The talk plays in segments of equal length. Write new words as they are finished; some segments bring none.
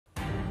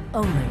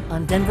only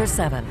on Denver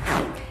 7.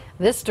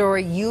 This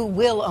story you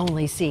will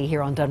only see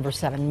here on Denver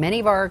 7. Many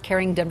of our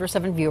caring Denver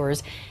 7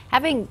 viewers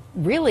having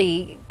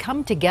really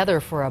come together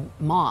for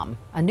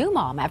a new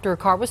mom, after her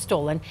car was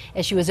stolen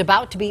as she was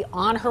about to be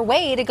on her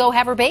way to go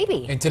have her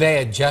baby. And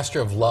today, a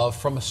gesture of love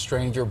from a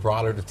stranger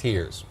brought her to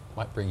tears.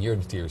 Might bring you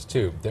to tears,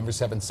 too. Denver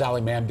 7's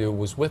Sally Mamdooh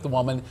was with the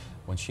woman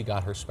when she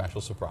got her special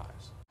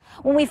surprise.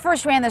 When we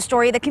first ran the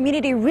story, the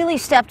community really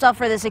stepped up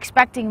for this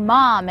expecting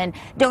mom and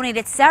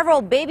donated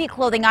several baby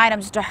clothing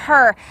items to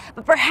her.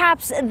 But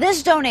perhaps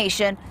this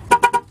donation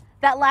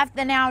that left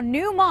the now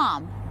new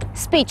mom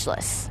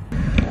speechless.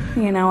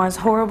 You know, as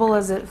horrible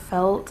as it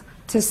felt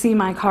to see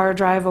my car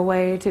drive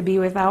away, to be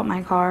without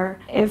my car,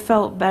 it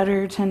felt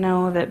better to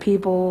know that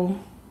people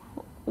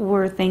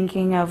were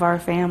thinking of our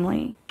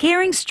family.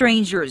 Caring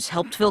strangers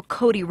helped fill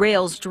Cody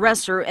Rail's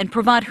dresser and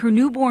provide her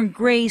newborn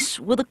Grace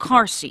with a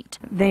car seat.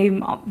 They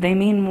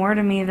mean more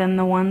to me than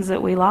the ones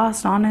that we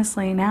lost,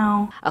 honestly,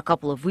 now. A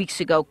couple of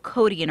weeks ago,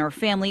 Cody and her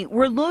family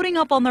were loading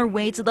up on their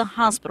way to the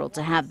hospital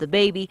to have the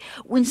baby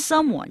when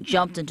someone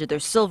jumped into their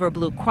silver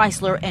blue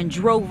Chrysler and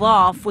drove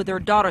off with her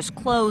daughter's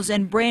clothes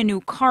and brand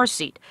new car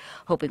seat.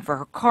 Hoping for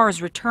her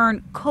car's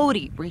return,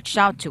 Cody reached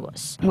out to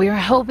us. We were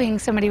hoping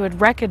somebody would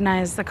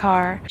recognize the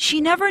car. She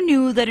never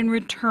knew that in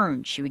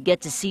return she would get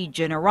to see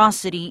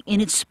generosity in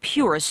its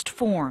purest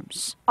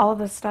forms. All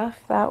the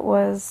stuff that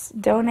was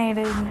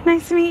donated.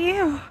 Nice to meet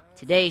you.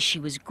 Today she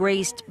was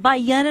graced by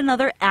yet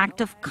another act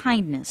of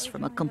kindness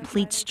from a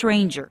complete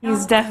stranger.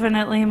 He's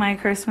definitely my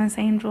Christmas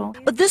angel.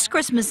 But this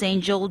Christmas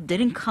angel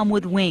didn't come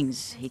with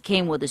wings. He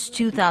came with his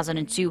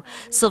 2002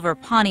 silver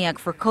Pontiac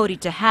for Cody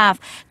to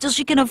have till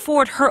she can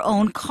afford her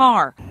own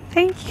car.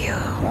 Thank you.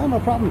 Oh, no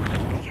problem.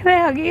 Can I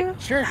hug you?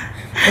 Sure.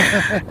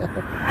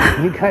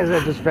 You guys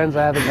are just friends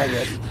I haven't met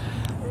yet.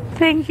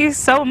 Thank you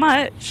so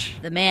much.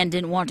 The man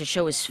didn't want to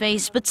show his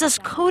face, but says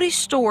Cody's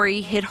story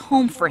hit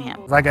home for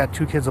him. I got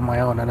 2 kids of my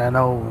own, and I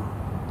know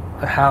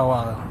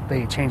how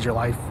they change your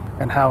life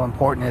and how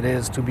important it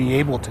is to be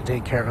able to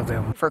take care of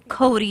them. For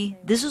Cody,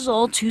 this is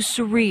all too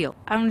surreal.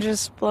 I'm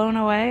just blown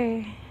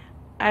away.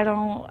 I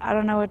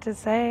don't know what to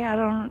say. I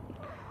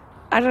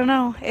don't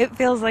know. It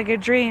feels like a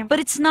dream. But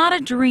it's not a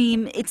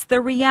dream, it's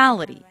the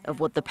reality of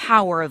what the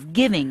power of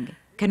giving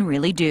can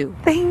really do.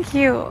 Thank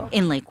you.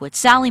 In Lakewood,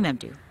 Sally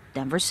Mamdooh,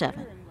 Denver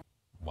 7.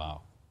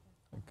 Wow.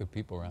 Good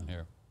people around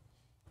here.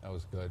 That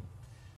was good.